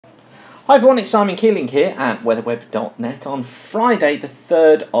Hi everyone, it's Simon Keeling here at weatherweb.net on Friday the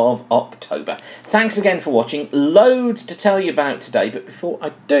 3rd of October. Thanks again for watching. Loads to tell you about today, but before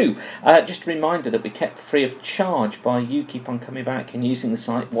I do, just a reminder that we kept free of charge by you keep on coming back and using the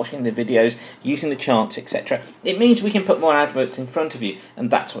site, watching the videos, using the charts, etc. It means we can put more adverts in front of you,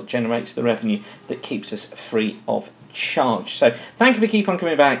 and that's what generates the revenue that keeps us free of charge. So thank you for keep on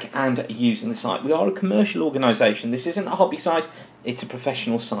coming back and using the site. We are a commercial organisation. This isn't a hobby site. It's a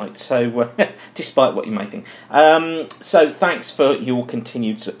professional site, so despite what you may think. So thanks for your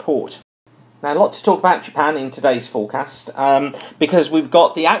continued support. Now, a lot to talk about Japan in today's forecast, because we've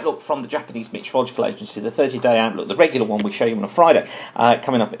got the outlook from the Japanese Meteorological Agency, the 30-day outlook, the regular one we show you on a Friday,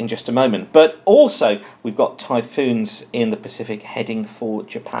 coming up in just a moment. But also, we've got typhoons in the Pacific heading for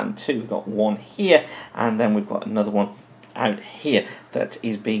Japan too. We've got one here, and then we've got another one out here that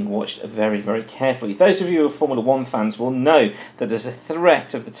is being watched very, very carefully. Those of you who are Formula 1 fans will know that there's a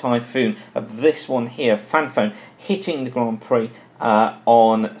threat of the typhoon, of this one here, Typhoon, hitting the Grand Prix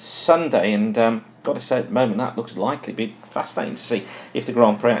on Sunday, and got to say at the moment that looks likely. Be fascinating to see if the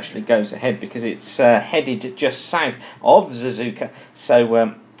Grand Prix actually goes ahead, because it's headed just south of Suzuka,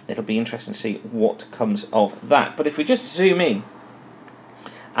 so it'll be interesting to see what comes of that. But if we just zoom in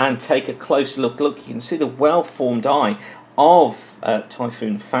and take a close look, you can see the well-formed eye of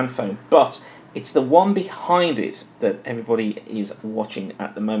Typhoon Typhoon, but it's the one behind it that everybody is watching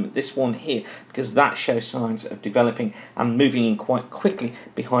at the moment. This one here, because that shows signs of developing and moving in quite quickly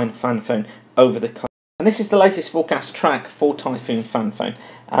behind Typhoon over the coast. And this is the latest forecast track for Typhoon Typhoon.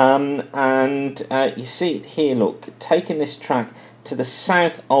 You see it here, look, taking this track to the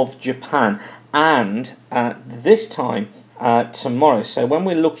south of Japan, and this time tomorrow. So when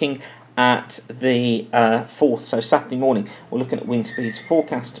we're looking at the 4th, so Saturday morning, we're looking at wind speeds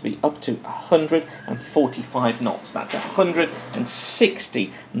forecast to be up to 145 knots. That's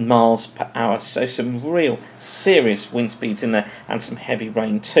 160 miles per hour. So some real serious wind speeds in there, and some heavy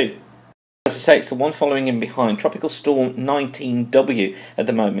rain too. As I say, it's the one following in behind, Tropical Storm 19W at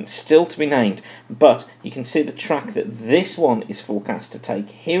the moment, still to be named, but you can see the track that this one is forecast to take.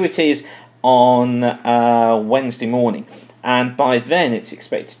 Here it is on Wednesday morning, and by then it's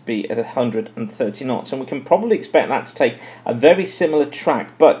expected to be at 130 knots, and we can probably expect that to take a very similar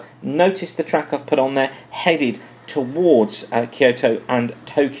track. But notice the track I've put on there, headed towards Kyoto and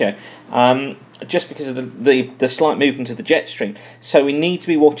Tokyo, just because of the slight movement of the jet stream. So we need to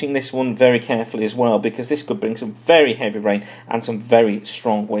be watching this one very carefully as well, because this could bring some very heavy rain and some very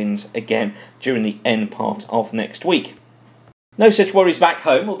strong winds again during the end part of next week. No such worries back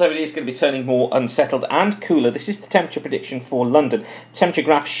home, although it is going to be turning more unsettled and cooler. This is the temperature prediction for London. Temperature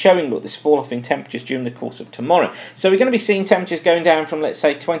graph showing, look, this fall off in temperatures during the course of tomorrow. So we're going to be seeing temperatures going down from, let's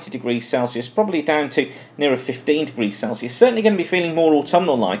say, 20 degrees Celsius, probably down to nearer 15 degrees Celsius. Certainly going to be feeling more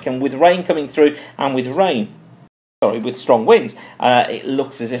autumnal-like, and with rain coming through and with strong winds, it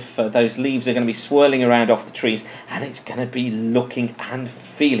looks as if those leaves are going to be swirling around off the trees, and it's going to be looking and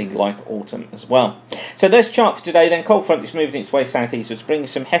feeling like autumn as well. So there's chart for today then. Cold front is moving its way southeastwards, bringing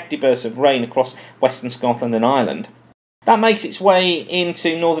some hefty bursts of rain across western Scotland and Ireland. That makes its way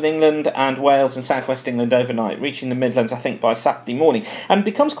into northern England and Wales and southwest England overnight, reaching the Midlands, I think, by Saturday morning, and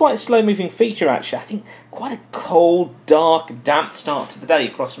becomes quite a slow-moving feature, actually. I think quite a cold, dark, damp start to the day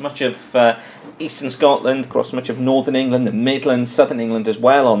across much of eastern Scotland, across much of northern England, the Midlands, southern England as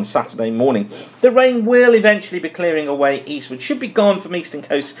well on Saturday morning. The rain will eventually be clearing away eastward. Should be gone from eastern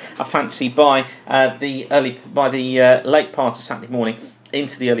coasts, I fancy, by the late part of Saturday morning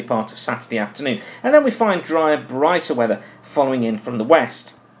into the early part of Saturday afternoon. And then we find drier, brighter weather following in from the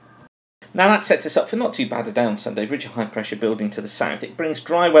west. Now that sets us up for not too bad a day on Sunday. Ridge of high pressure building to the south. It brings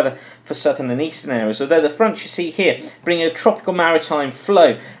dry weather for southern and eastern areas, although the fronts you see here bring a tropical maritime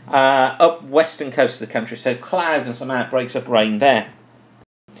flow up western coast of the country, so clouds and some outbreaks of rain there.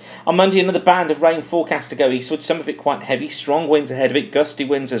 On Monday, another band of rain forecast to go eastward, some of it quite heavy, strong winds ahead of it, gusty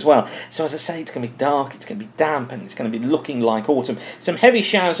winds as well. So as I say, it's going to be dark, it's going to be damp, and it's going to be looking like autumn. Some heavy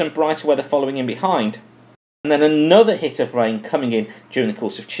showers and brighter weather following in behind. And then another hit of rain coming in during the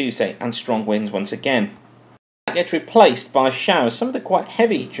course of Tuesday, and strong winds once again. That gets replaced by showers, some of them quite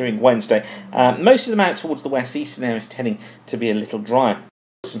heavy during Wednesday. Most of them out towards the west-eastern areas tending to be a little drier.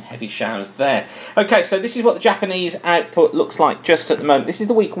 Some heavy showers there. Okay, so this is what the Japanese output looks like just at the moment. This is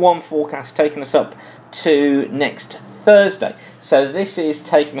the week 1 forecast, taking us up to next Thursday. So this is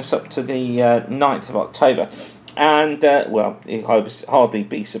taking us up to the 9th of October. And, well, I would hardly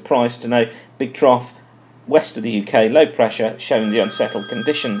be surprised to know big trough west of the UK, low pressure, showing the unsettled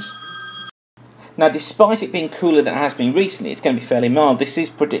conditions. Now, despite it being cooler than it has been recently, it's going to be fairly mild. This is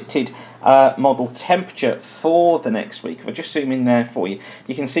predicted model temperature for the next week. If I just zoom in there for you,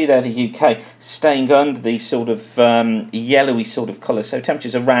 you can see there the UK staying under the sort of yellowy sort of colour, so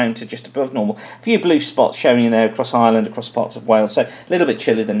temperatures around to just above normal. A few blue spots showing in there across Ireland, across parts of Wales, so a little bit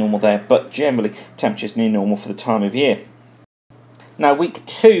chillier than normal there, but generally temperatures near normal for the time of year. Now, week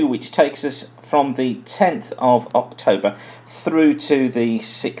 2, which takes us from the 10th of October through to the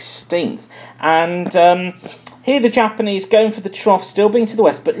 16th, and here the Japanese going for the trough, still being to the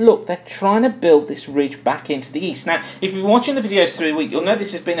west, but look, they're trying to build this ridge back into the east. Now, if you've been watching the videos through the week, you'll know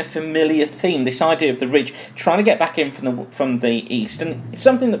this has been a familiar theme, this idea of the ridge trying to get back in from the east, and it's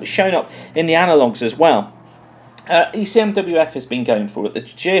something that was shown up in the analogues as well. ECMWF has been going for it. The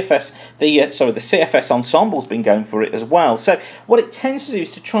CFS Ensemble's been going for it as well. So what it tends to do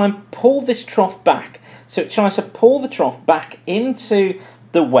is to try and pull this trough back. So it tries to pull the trough back into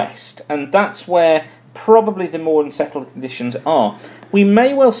the west, and that's where probably the more unsettled conditions are. We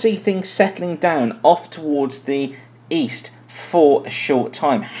may well see things settling down off towards the east for a short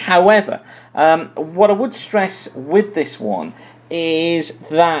time. However, what I would stress with this one is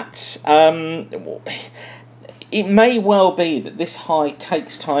that it may well be that this high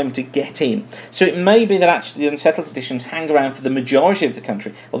takes time to get in. So it may be that actually the unsettled conditions hang around for the majority of the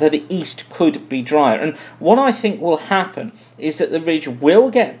country, although the east could be drier. And what I think will happen is that the ridge will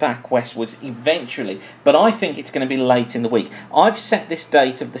get back westwards eventually, but I think it's going to be late in the week. I've set this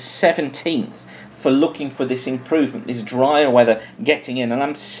date of the 17th for looking for this improvement, this drier weather getting in, and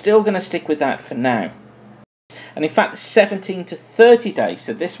I'm still going to stick with that for now. And in fact, 17 to 30 days,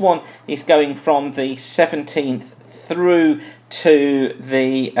 so this one is going from the 17th through to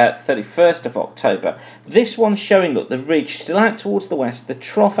the 31st of October. This one's showing, look, the ridge still out towards the west, the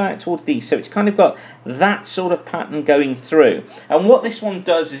trough out towards the east, so it's kind of got that sort of pattern going through. And what this one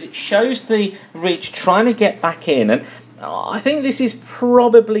does is it shows the ridge trying to get back in, and I think this is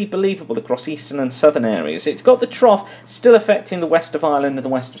probably believable across eastern and southern areas. It's got the trough still affecting the west of Ireland and the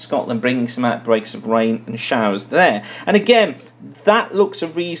west of Scotland, bringing some outbreaks of rain and showers there. And again, that looks a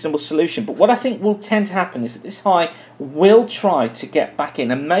reasonable solution. But what I think will tend to happen is that this high will try to get back in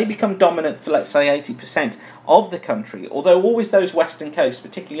and may become dominant for, let's say, 80% of the country, although always those western coasts,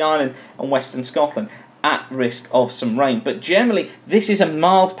 particularly Ireland and western Scotland, at risk of some rain. But generally, this is a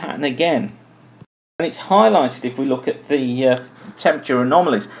mild pattern again. And it's highlighted if we look at the temperature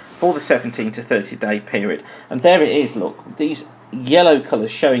anomalies for the 17 to 30 day period. And there it is, look, these yellow colours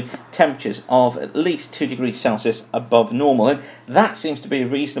showing temperatures of at least 2 degrees Celsius above normal. And that seems to be a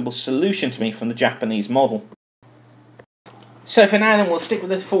reasonable solution to me from the Japanese model. So for now then, we'll stick with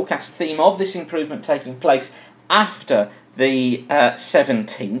the forecast theme of this improvement taking place after the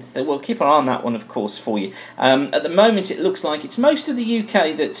 17th. We'll keep our eye on that one, of course, for you. At the moment, it looks like it's most of the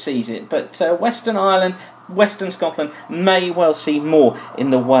UK that sees it, but Western Ireland, Western Scotland may well see more in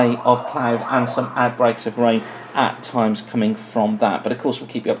the way of cloud and some outbreaks of rain at times coming from that. But of course, we'll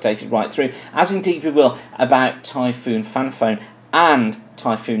keep you updated right through, as indeed we will about Typhoon Fanphone and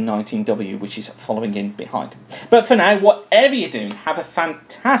Typhoon 19W, which is following in behind. But for now, whatever you're doing, have a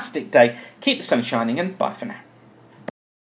fantastic day, keep the sun shining, and bye for now.